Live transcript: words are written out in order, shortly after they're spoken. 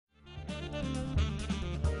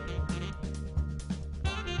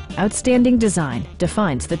Outstanding design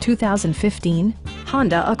defines the 2015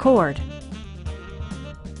 Honda Accord.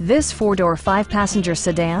 This four-door, five-passenger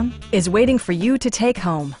sedan is waiting for you to take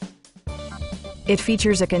home. It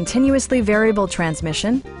features a continuously variable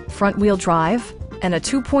transmission, front-wheel drive, and a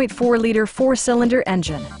 2.4-liter four-cylinder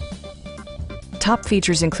engine. Top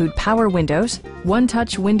features include power windows,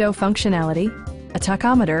 one-touch window functionality, a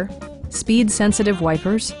tachometer, speed-sensitive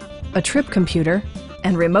wipers, a trip computer,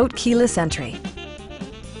 and remote keyless entry.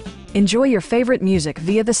 Enjoy your favorite music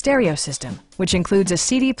via the stereo system, which includes a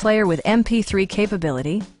CD player with MP3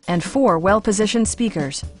 capability and 4 well-positioned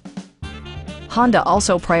speakers. Honda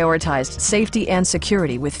also prioritized safety and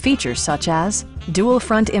security with features such as dual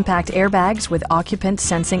front impact airbags with occupant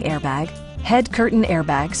sensing airbag, head curtain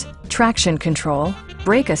airbags, traction control,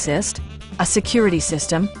 brake assist, a security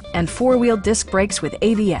system, and four-wheel disc brakes with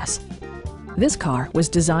ABS. This car was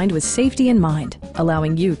designed with safety in mind,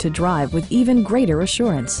 allowing you to drive with even greater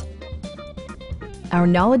assurance. Our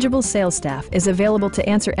knowledgeable sales staff is available to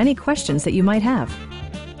answer any questions that you might have.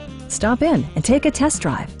 Stop in and take a test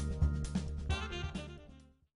drive.